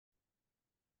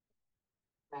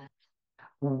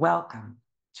Welcome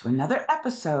to another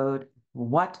episode.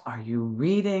 What are you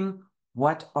reading?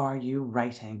 What are you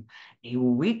writing? A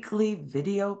weekly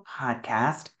video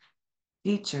podcast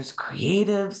features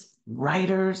creatives,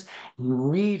 writers, and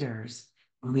readers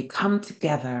when we come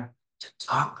together to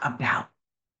talk about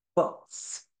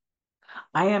books.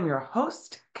 I am your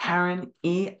host, Karen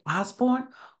E. Osborne,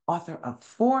 author of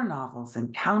 4 novels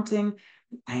and counting.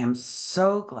 I am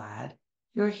so glad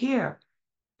you're here.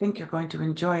 I think you're going to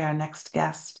enjoy our next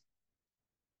guest.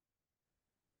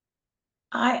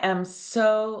 I am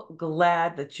so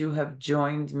glad that you have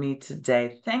joined me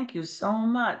today. Thank you so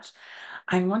much.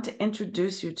 I want to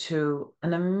introduce you to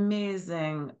an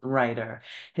amazing writer.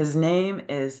 His name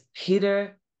is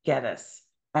Peter Geddes,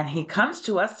 and he comes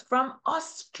to us from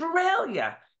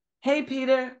Australia. Hey,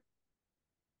 Peter.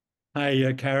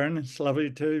 Hi, Karen. It's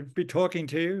lovely to be talking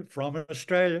to you from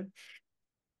Australia.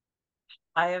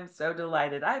 I am so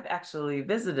delighted. I've actually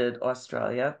visited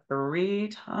Australia 3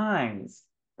 times.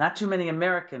 Not too many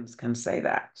Americans can say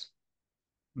that.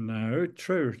 No,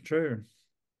 true, true.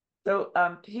 So,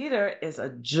 Peter is a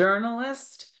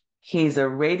journalist. He's a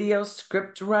radio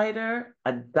script writer,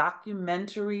 a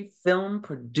documentary film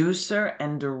producer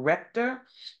and director.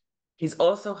 He's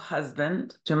also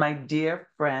husband to my dear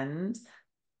friend,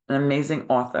 an amazing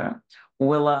author,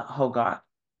 Willa Hogarth.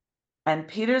 And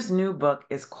Peter's new book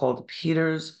is called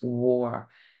Peter's War.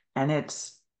 And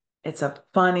it's a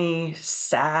funny,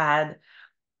 sad,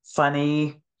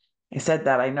 funny. I said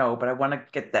that, I know, but I want to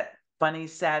get that funny,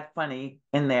 sad, funny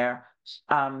in there.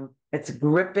 It's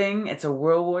gripping. It's a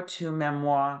World War II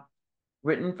memoir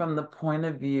written from the point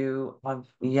of view of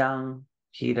young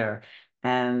Peter.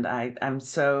 And I'm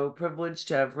so privileged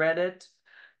to have read it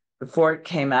before it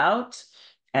came out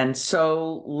and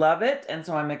so love it. And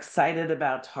so I'm excited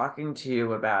about talking to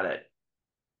you about it.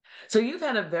 So you've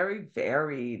had a very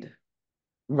varied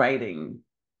writing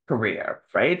career,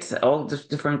 right? All just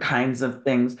different kinds of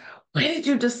things. Why did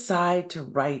you decide to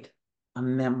write a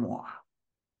memoir?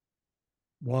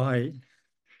 Why?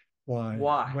 Why?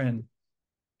 Why? When?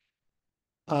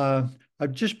 Uh, I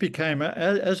just became,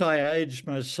 as I aged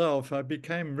myself, I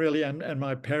became really, and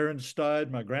my parents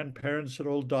died, my grandparents had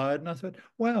all died. And I thought,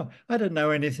 wow, I didn't know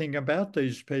anything about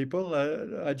these people.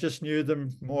 I just knew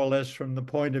them more or less from the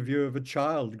point of view of a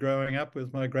child growing up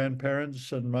with my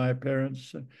grandparents and my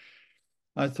parents. And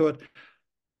I thought,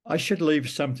 I should leave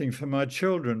something for my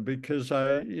children because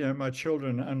my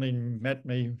children only met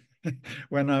me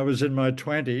when I was in my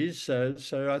 20s.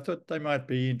 So I thought they might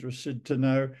be interested to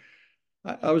know.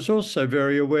 I was also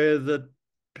very aware that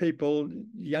people,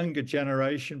 younger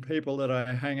generation, people that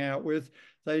I hang out with,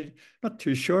 they not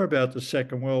too sure about the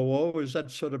Second World War. Was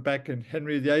that sort of back in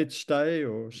Henry VIII's day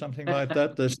or something like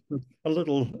that? There's a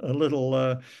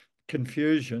little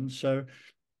confusion. So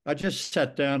I just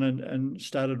sat down and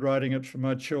started writing it for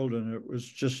my children. It was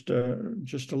just a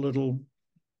little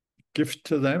gift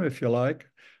to them, if you like.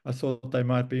 I thought they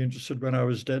might be interested when I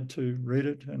was dead to read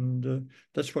it, and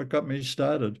that's what got me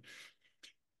started.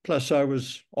 Plus, I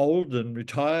was old and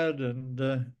retired,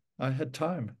 and I had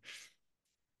time.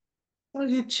 Well,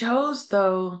 you chose,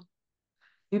 though,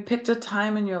 you picked a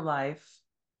time in your life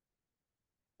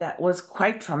that was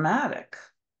quite traumatic.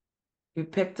 You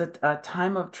picked a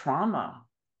time of trauma.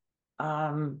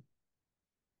 Um,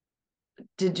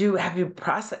 had you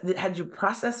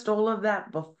processed all of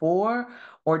that before,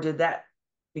 or did that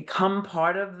become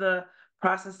part of the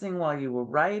processing while you were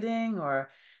writing, or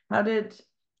how did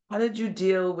how did you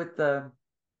deal with the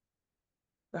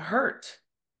hurt?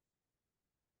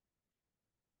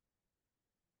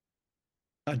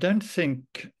 I don't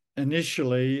think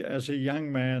initially, as a young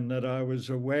man, that I was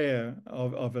aware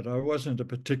of it. I wasn't a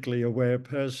particularly aware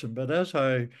person, but as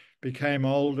I became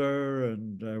older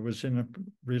and was in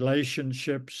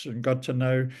relationships and got to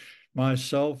know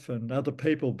myself and other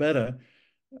people better,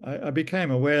 I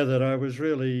became aware that I was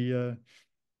really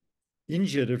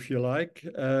injured, if you like,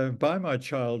 by my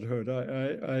childhood.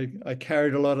 I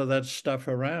carried a lot of that stuff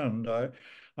around. I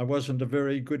wasn't a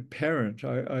very good parent.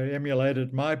 I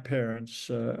emulated my parents.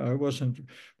 I wasn't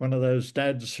one of those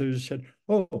dads who said,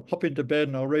 "Oh, hop into bed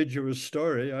and I'll read you a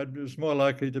story." I was more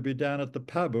likely to be down at the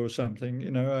pub or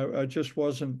something. I just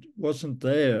wasn't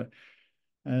there,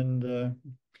 and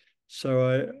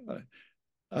so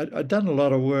I'd done a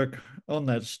lot of work on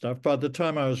that stuff. By the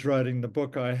time I was writing the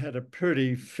book, I had a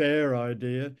pretty fair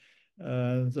idea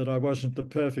that I wasn't the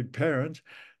perfect parent,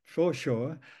 for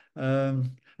sure.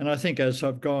 And I think as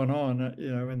I've gone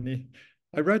on,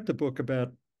 I wrote the book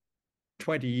about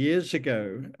 20 years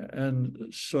ago,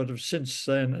 and sort of since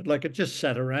then, like it just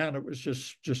sat around. It was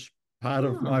just part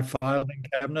of Hmm. my filing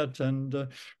cabinet, and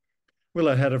Well,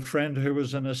 I had a friend who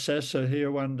was an assessor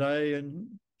here one day, and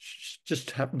she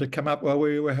just happened to come up while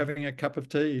we were having a cup of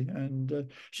tea. And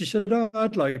she said, "Oh,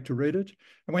 I'd like to read it."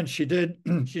 And when she did,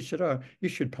 she said, "Oh, you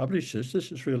should publish this.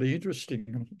 This is really interesting."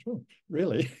 And I thought, "Oh,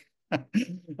 really?"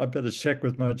 I better check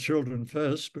with my children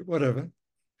first, but whatever.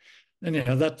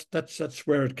 Anyhow, that's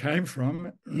where it came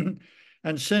from.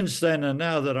 And since then, and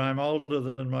now that I'm older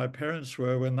than my parents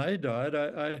were when they died,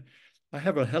 I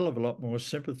have a hell of a lot more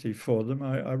sympathy for them.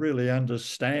 I really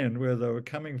understand where they were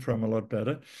coming from a lot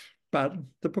better. But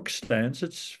the book stands.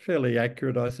 It's fairly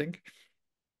accurate, I think.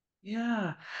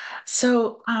 Yeah.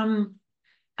 So, well,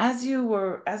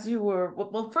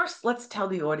 first, let's tell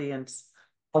the audience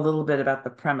a little bit about the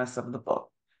premise of the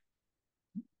book.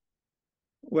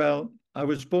 Well, I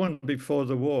was born before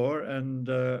the war, and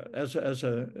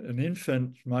an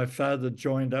infant, my father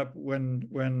joined up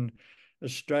when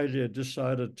Australia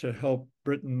decided to help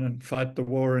Britain and fight the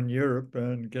war in Europe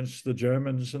and against the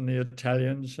Germans and the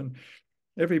Italians, and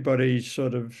everybody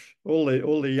sort of all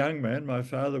the young men. My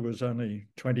father was only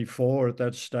 24 at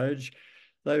that stage.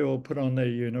 They all put on their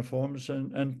uniforms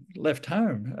and left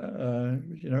home.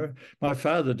 My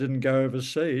father didn't go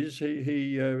overseas.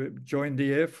 He joined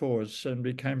the Air Force and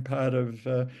became part of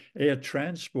air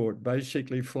transport,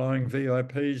 basically flying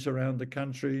VIPs around the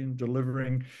country and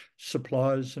delivering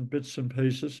supplies and bits and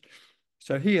pieces.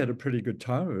 So he had a pretty good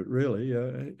time of it,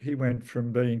 really. He went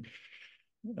from being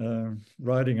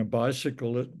riding a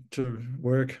bicycle to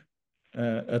work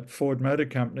at Ford Motor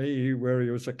Company, where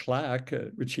he was a clerk,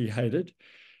 which he hated.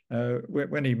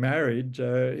 When he married,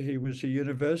 he was a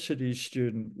university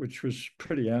student, which was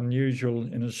pretty unusual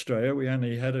in Australia. We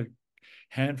only had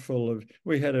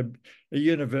we had a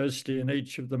university in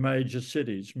each of the major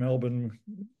cities. Melbourne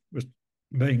was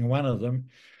being one of them.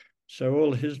 So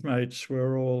all his mates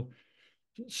were all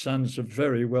sons of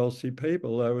very wealthy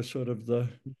people. They were sort of the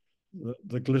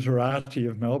glitterati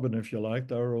of Melbourne, if you like.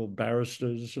 They were all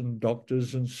barristers and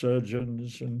doctors and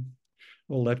surgeons and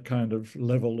all that kind of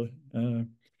level.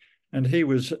 And he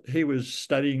was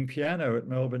studying piano at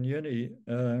Melbourne Uni,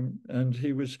 and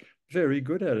he was very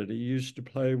good at it. He used to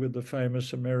play with the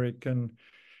famous American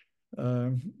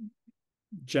um,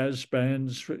 jazz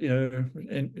bands,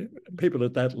 and people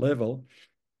at that level.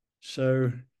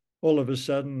 So all of a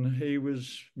sudden, he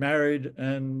was married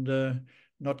and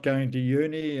not going to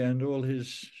uni, and all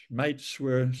his mates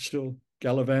were still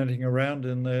gallivanting around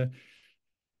in their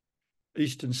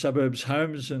eastern suburbs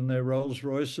homes and their Rolls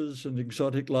Royces and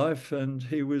exotic life. And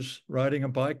he was riding a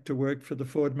bike to work for the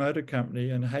Ford Motor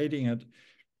Company and hating it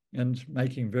and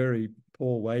making very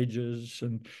poor wages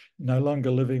and no longer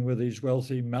living with his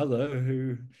wealthy mother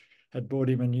who had bought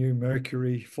him a new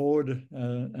Mercury Ford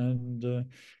and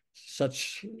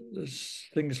such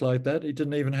things like that. He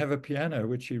didn't even have a piano,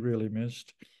 which he really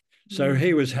missed. So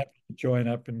he Mm. was happy to join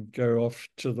up and go off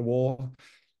to the war.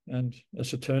 And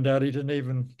as it turned out, he didn't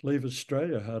even leave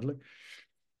Australia hardly.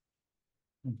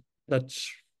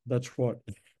 That's that's what.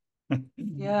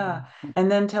 Yeah. And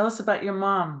then tell us about your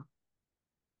mom.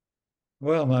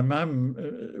 Well, my mum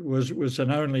was an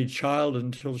only child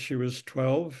until she was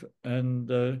 12, and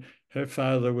her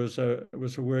father was a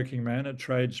working man, a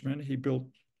tradesman. He built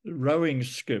rowing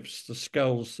skiffs, the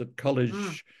sculls that Mm.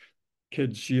 college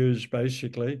kids use,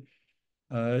 basically.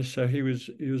 So he was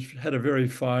had a very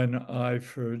fine eye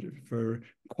for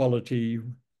quality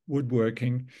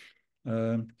woodworking.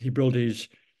 He built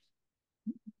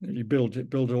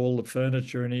all the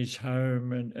furniture in his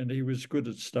home, and he was good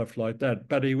at stuff like that.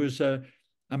 But he was a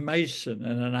Mason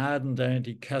and an ardent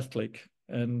anti-Catholic.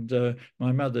 And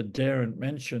my mother daren't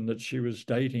mention that she was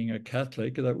dating a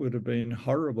Catholic. That would have been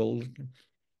horrible.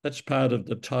 That's part of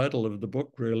the title of the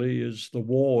book, really, is the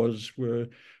wars was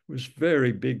a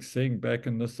very big thing back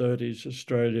in the 30s,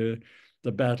 Australia,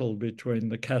 the battle between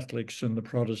the Catholics and the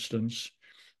Protestants.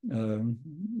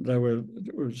 They were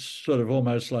it was sort of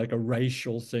almost like a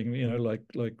racial thing,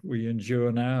 like we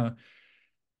endure now.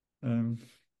 Um,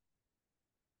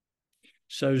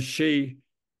 so she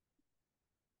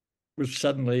was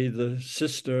suddenly the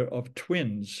sister of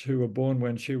twins who were born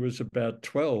when she was about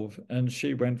 12, and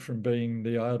she went from being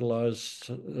the idolized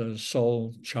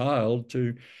sole child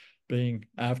to being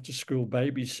after school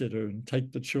babysitter and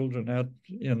take the children out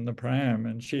in the pram,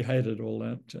 and she hated all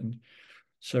that. And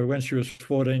so when she was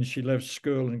 14, she left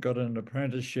school and got an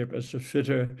apprenticeship as a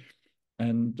fitter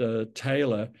and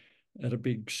tailor at a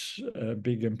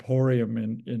big emporium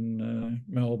in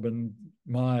Melbourne,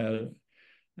 Maya,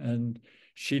 and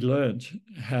she learned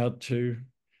how to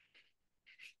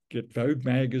get Vogue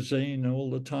magazine all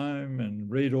the time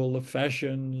and read all the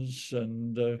fashions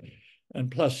And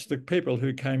plus, the people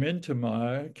who came into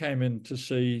Maya came in to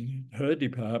see her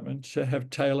department to have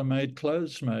tailor-made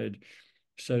clothes made.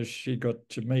 So she got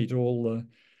to meet all the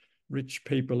rich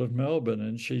people of Melbourne,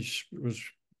 and she was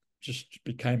just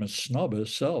became a snob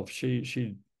herself.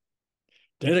 She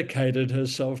dedicated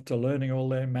herself to learning all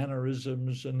their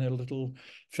mannerisms and their little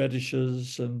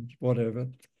fetishes and whatever.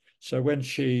 So when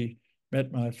she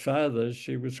met my father,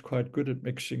 she was quite good at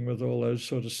mixing with all those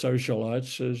sort of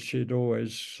socialites, as she'd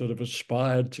always sort of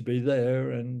aspired to be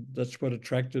there, and that's what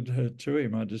attracted her to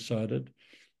him, I decided.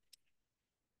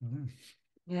 Mm.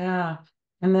 Yeah.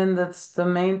 And then that's the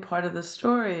main part of the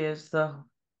story is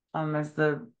as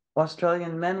the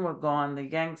Australian men were gone, the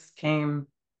Yanks came,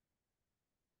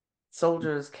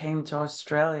 soldiers came to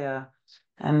Australia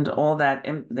and all that,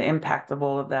 the impact of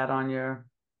all of that on your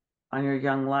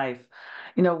young life.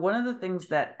 You know, one of the things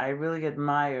that I really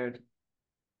admired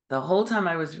the whole time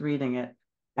I was reading it,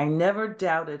 I never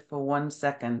doubted for 1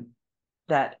 second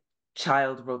that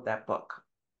child wrote that book.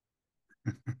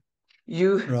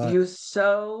 Right. You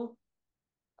so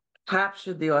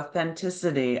captured the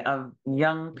authenticity of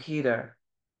young Peter.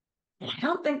 I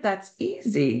don't think that's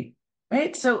easy,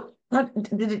 right? So,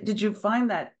 did you find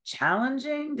that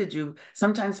challenging? Did you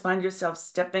sometimes find yourself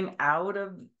stepping out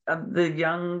of the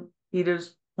young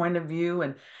Peter's point of view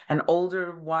and an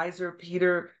older, wiser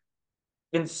Peter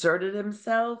inserted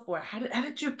himself? Or how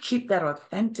did you keep that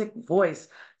authentic voice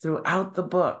throughout the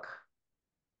book?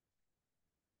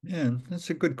 Yeah, that's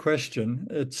a good question.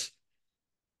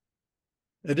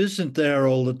 It isn't there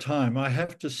all the time. I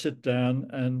have to sit down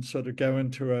and sort of go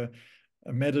into a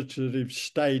meditative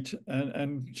state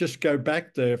and just go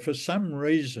back there for some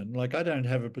reason. Like I don't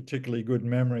have a particularly good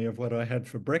memory of what I had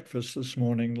for breakfast this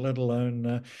morning, let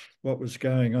alone what was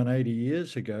going on 80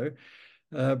 years ago.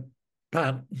 Uh,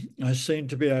 but I seem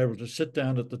to be able to sit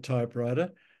down at the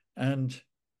typewriter and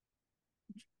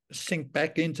sink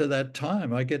back into that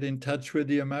time. I get in touch with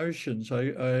the emotions.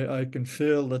 I can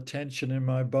feel the tension in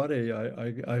my body.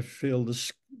 I feel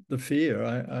the fear.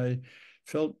 I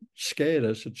felt scared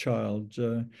as a child.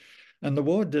 And the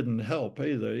war didn't help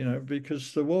either,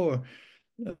 because um,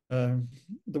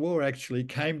 the war actually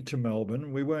came to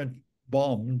Melbourne. We weren't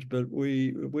bombed, but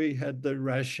we had the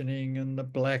rationing and the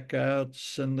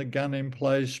blackouts and the gun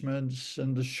emplacements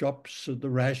and the shops of the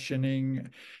rationing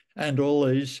and all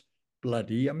these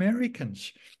bloody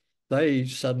Americans. They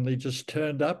suddenly just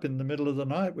turned up in the middle of the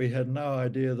night. We had no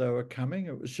idea they were coming.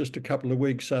 It was just a couple of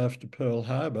weeks after Pearl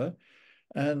Harbor,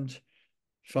 and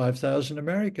 5,000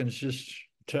 Americans just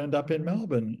turned up in Mhm.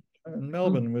 Melbourne. And Mm.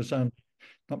 Melbourne was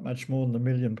not much more than a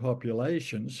million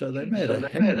population, so they made So a they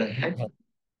heck made of a an heck. impact.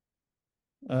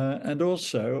 And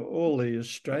also, all the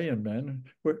Australian men,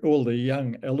 all the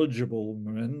young eligible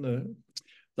men,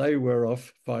 they were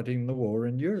off fighting the war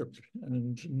in Europe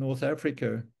and North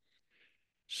Africa.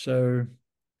 So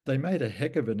they made a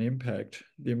heck of an impact,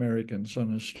 the Americans,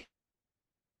 on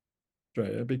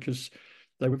Australia, because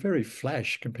they were very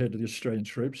flash compared to the Australian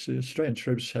troops. The Australian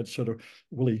troops had sort of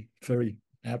woolly, furry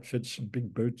outfits and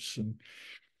big boots, and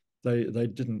they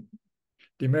didn't.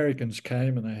 The Americans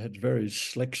came and they had very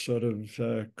slick sort of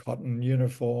cotton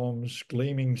uniforms,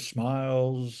 gleaming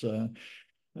smiles,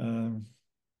 um,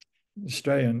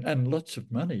 Australian, and lots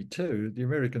of money too. The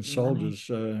American Money. soldiers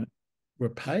were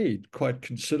paid quite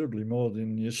considerably more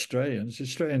than the Australians. The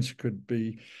Australians could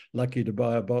be lucky to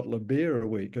buy a bottle of beer a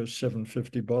week, a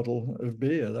 750 bottle of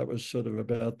beer. That was sort of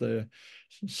about their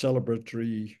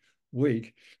celebratory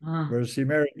week, Mm. whereas the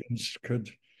Americans could.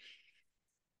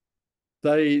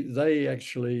 They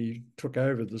actually took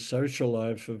over the social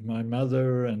life of my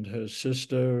mother and her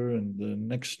sister and the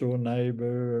next door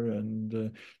neighbor,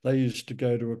 and they used to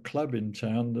go to a club in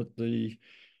town that the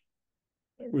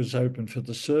was open for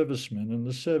the servicemen, and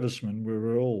the servicemen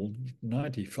were all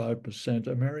 95%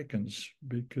 Americans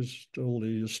because all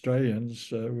the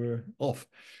Australians were off.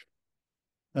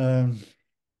 Um,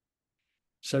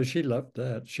 so she loved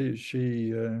that. She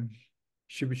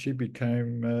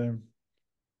became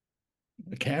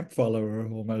a camp follower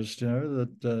almost.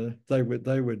 That they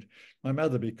would. My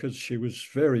mother, because she was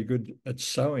very good at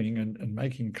sewing and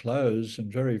making clothes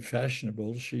and very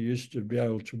fashionable, she used to be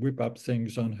able to whip up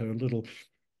things on her little.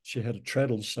 She had a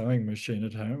treadle sewing machine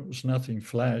at home. It was nothing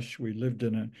flash. We lived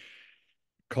in a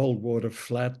cold water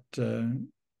flat. Um,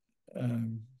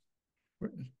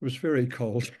 it was very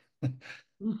cold.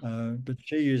 But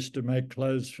she used to make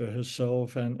clothes for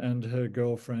herself and her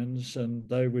girlfriends, and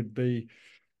they would be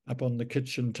up on the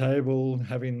kitchen table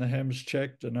having the hems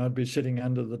checked, and I'd be sitting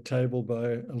under the table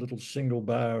by a little single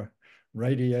bar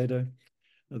radiator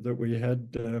that we had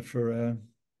for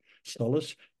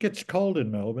solace. It gets cold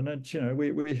in Melbourne. It's,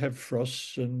 we have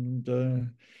frosts, and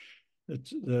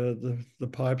it's the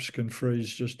pipes can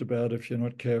freeze just about if you're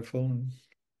not careful. And,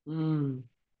 Mm.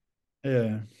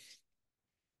 yeah.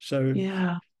 So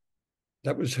Yeah.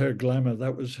 that was her glamour.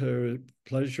 That was her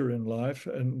pleasure in life.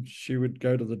 And she would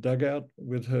go to the dugout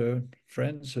with her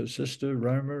friends, her sister,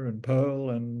 Roma and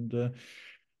Pearl, and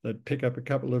they'd pick up a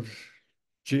couple of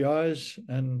GIs.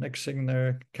 And next thing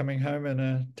they're coming home in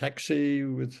a taxi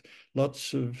with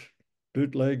lots of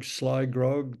bootleg sly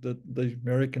grog that the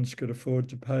Americans could afford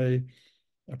to pay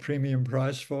a premium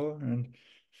price for. And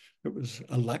it was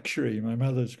a luxury. My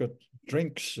mother's got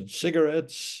drinks and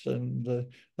cigarettes, and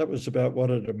that was about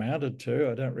what it amounted to.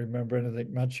 I don't remember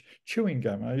anything much. Chewing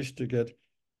gum. I used to get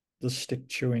the stick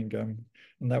chewing gum,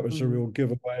 and that was a Mm. real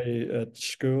giveaway at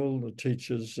school. The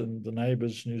teachers and the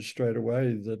neighbours knew straight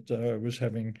away that I was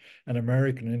having an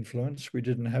American influence. We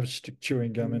didn't have stick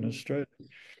chewing gum in Mm. Australia.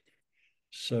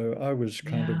 So I was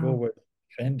kind of Yeah. always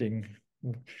defending.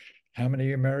 How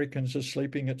many Americans are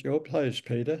sleeping at your place,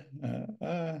 Peter?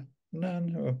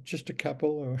 None, or just a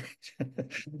couple. Or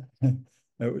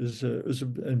it was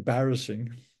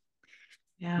embarrassing.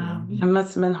 Yeah. Yeah. It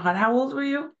must have been hot. How old were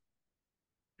you?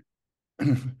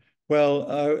 Well,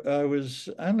 I was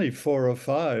only 4 or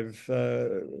 5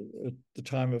 at the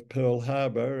time of Pearl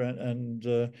Harbor, and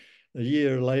a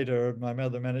year later, my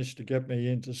mother managed to get me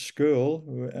into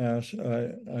school.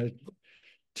 I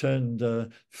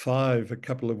turned 5 a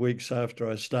couple of weeks after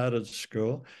I started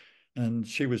school, and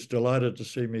she was delighted to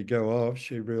see me go off.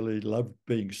 She really loved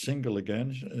being single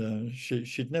again.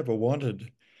 She'd never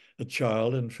wanted a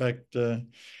child. In fact,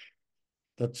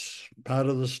 that's part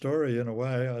of the story in a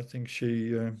way. I think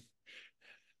she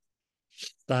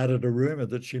started a rumor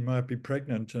that she might be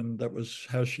pregnant, and that was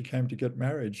how she came to get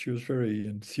married. She was very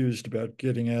enthused about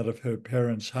getting out of her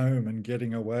parents' home and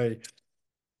getting away.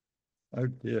 Oh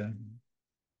dear.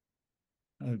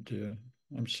 Oh dear.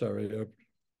 I'm sorry. I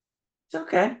It's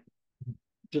okay.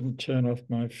 didn't turn off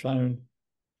my phone.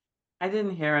 I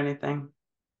didn't hear anything.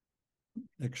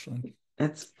 Excellent.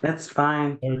 It's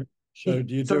fine. So, so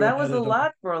do you So do an that was a editor?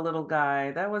 lot for a little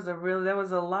guy. That was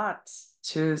a lot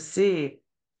to see.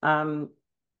 Um,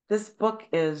 this book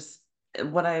is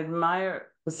what I admire,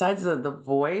 besides the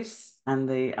voice and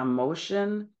the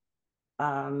emotion,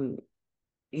 um,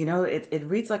 it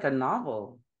reads like a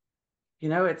novel.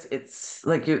 It's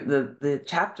like the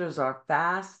chapters are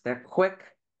fast, they're quick,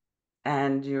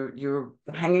 and you're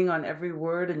hanging on every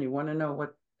word and you want to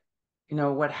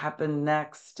know what happened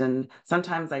next. And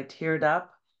sometimes I teared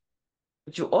up,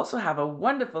 but you also have a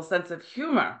wonderful sense of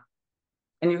humor.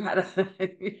 And you had a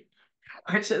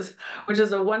which is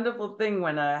a wonderful thing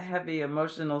when a heavy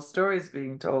emotional story is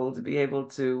being told, to be able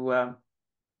to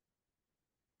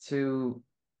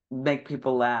make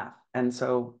people laugh. And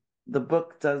so the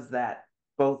book does that,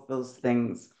 both those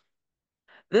things.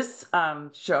 This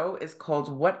show is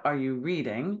called What Are You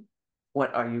Reading?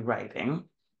 What Are You Writing?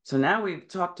 So now we've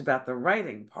talked about the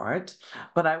writing part,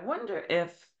 but I wonder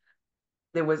if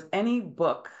there was any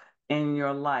book in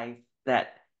your life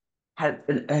that had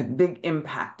a big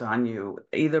impact on you,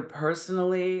 either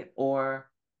personally or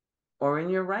in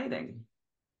your writing.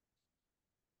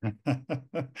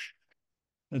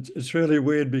 It's really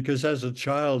weird because as a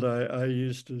child, I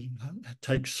used to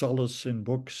take solace in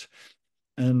books,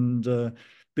 and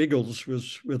Biggles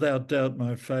was without doubt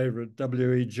my favorite.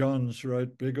 W.E. Johns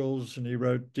wrote Biggles, and he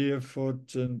wrote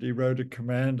Deerfoot, and he wrote a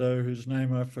commando whose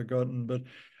name I've forgotten. But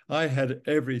I had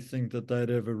everything that they'd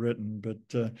ever written.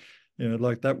 But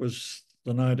like that was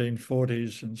the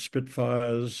 1940s and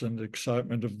Spitfires and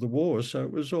excitement of the war, so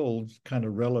it was all kind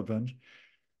of relevant.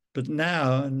 But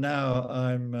now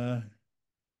I'm.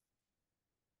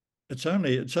 It's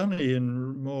only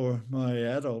in more my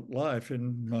adult life,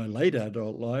 in my late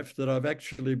adult life, that I've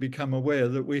actually become aware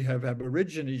that we have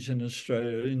Aborigines in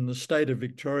Australia. In the state of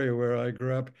Victoria, where I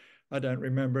grew up, I don't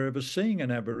remember ever seeing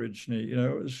an Aborigine.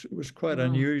 It was quite Mm.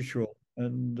 unusual.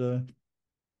 And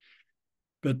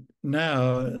but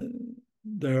now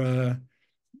there are,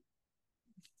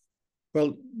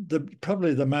 well,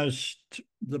 probably the most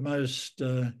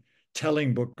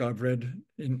telling book I've read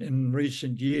in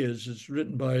recent years is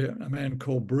written by a man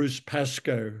called Bruce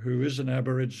Pascoe, who is an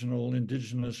Aboriginal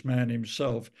Indigenous man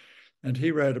himself, and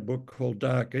he wrote a book called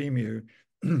Dark Emu,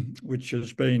 which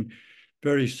has been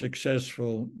very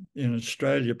successful in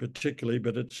Australia, particularly,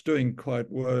 but it's doing quite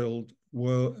well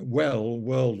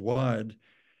worldwide.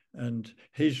 And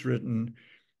he's written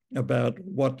about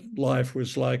what life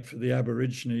was like for the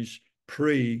Aborigines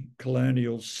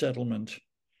pre-colonial settlement.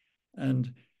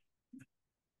 And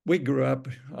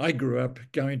I grew up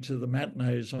going to the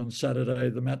matinees on Saturday,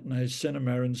 the matinee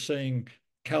cinema, and seeing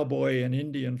cowboy and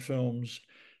Indian films.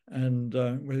 And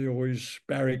we always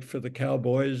barracked for the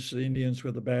cowboys, the Indians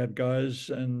were the bad guys.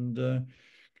 And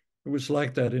it was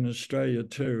like that in Australia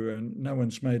too. And no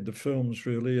one's made the films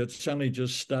really. It's only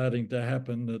just starting to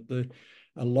happen that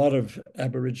a lot of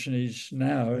Aborigines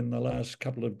now in the last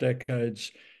couple of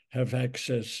decades have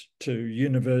access to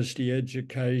university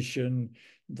education.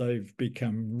 They've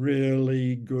become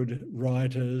really good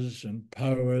writers and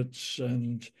poets.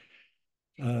 And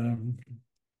um,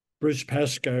 Bruce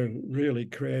Pascoe really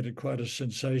created quite a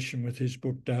sensation with his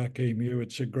book Dark Emu.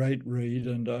 It's a great read,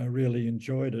 and I really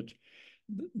enjoyed it.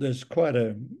 There's quite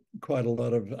a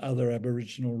lot of other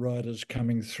Aboriginal writers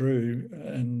coming through,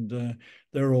 and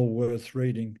they're all worth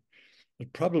reading.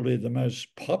 But probably the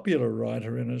most popular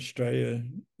writer in Australia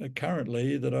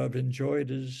currently that I've enjoyed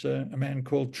is a man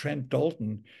called Trent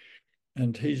Dalton,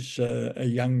 and he's a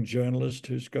young journalist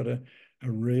who's got a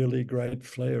really great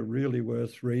flair, really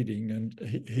worth reading.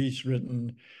 And he's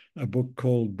written a book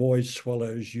called Boy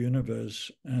Swallows Universe,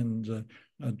 and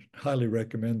I'd highly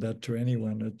recommend that to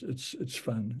anyone. It's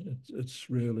fun. It's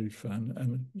really fun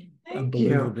and Thank you.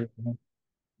 unbelievably fun.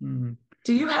 Mm.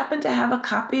 Do you happen to have a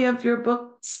copy of your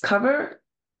book's cover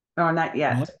or not No.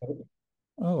 yet?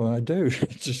 Oh, I do. It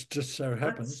just so Let's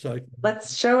happens I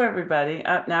let's show everybody.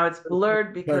 Now it's blurred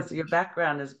can. because your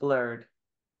background is blurred.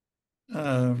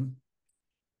 Um,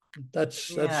 that's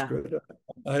Yeah. good.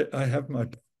 I have my.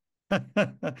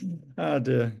 Oh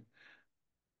dear.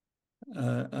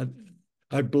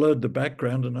 I blurred the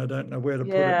background and I don't know where to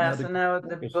put it Yeah, now to so get now the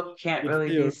focus. book can't You'd really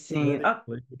see be it seen. Oh,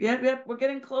 vertically. yep, yep, we're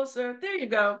getting closer. There you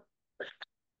go.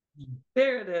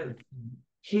 There it is.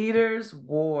 Peter's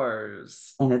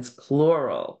Wars, and it's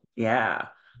plural. Yeah,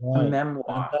 a Right. And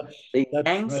memoir. The that's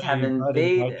Yanks have me riding my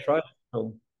invaded.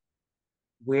 tricycle.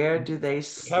 Where do they The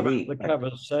sleep?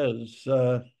 cover says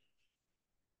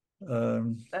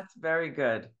um, That's very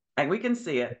good. And we can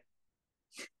see it.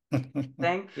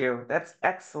 Thank you. That's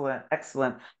excellent.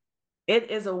 Excellent.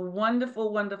 It is a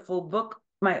wonderful, wonderful book.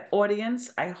 My audience,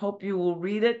 I hope you will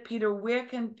read it. Peter, where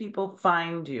can people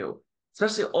find you?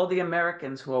 Especially all the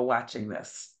Americans who are watching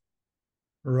this.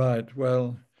 Right.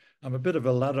 Well, I'm a bit of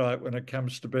a Luddite when it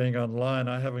comes to being online.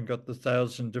 I haven't got the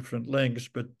thousand different links,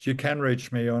 but you can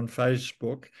reach me on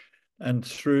Facebook and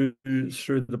through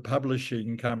the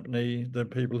publishing company, the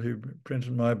people who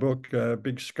printed my book,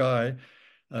 Big Sky.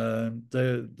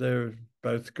 They're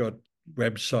both got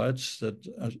websites that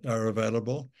are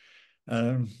available,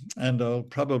 um, and I'll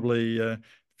probably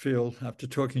feel after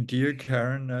talking to you,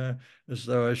 Karen, as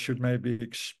though I should maybe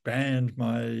expand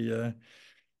my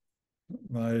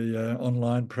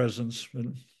online presence.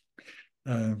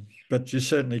 But you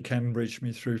certainly can reach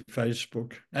me through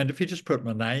Facebook. And if you just put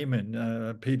my name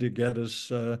in, Peter Geddes,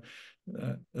 it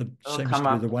It'll seems come to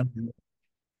be up. the one.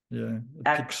 Yeah, it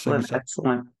picks Excellent, things up.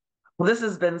 excellent. Well, this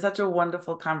has been such a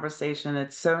wonderful conversation.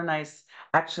 It's so nice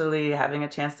actually having a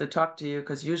chance to talk to you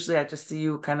because usually I just see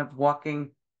you kind of walking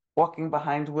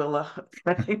behind Willa,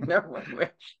 you know,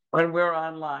 when we're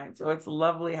online. So it's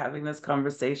lovely having this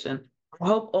conversation. I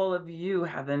hope all of you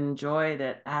have enjoyed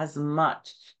it as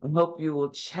much. I hope you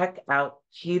will check out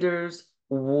Peter's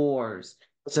Wars.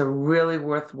 It's a really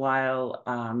worthwhile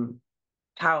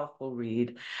powerful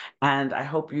read. And I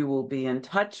hope you will be in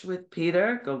touch with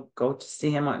Peter. Go to see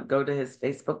him go to his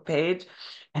Facebook page.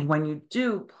 And when you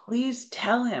do, please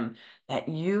tell him that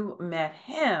you met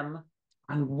him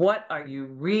on What Are You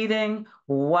Reading?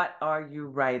 What Are You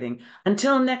Writing?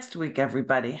 Until next week,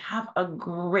 everybody, have a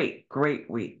great, great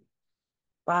week.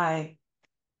 Bye.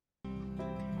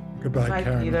 Goodbye, Bye,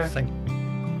 Karen. Peter. Thank you.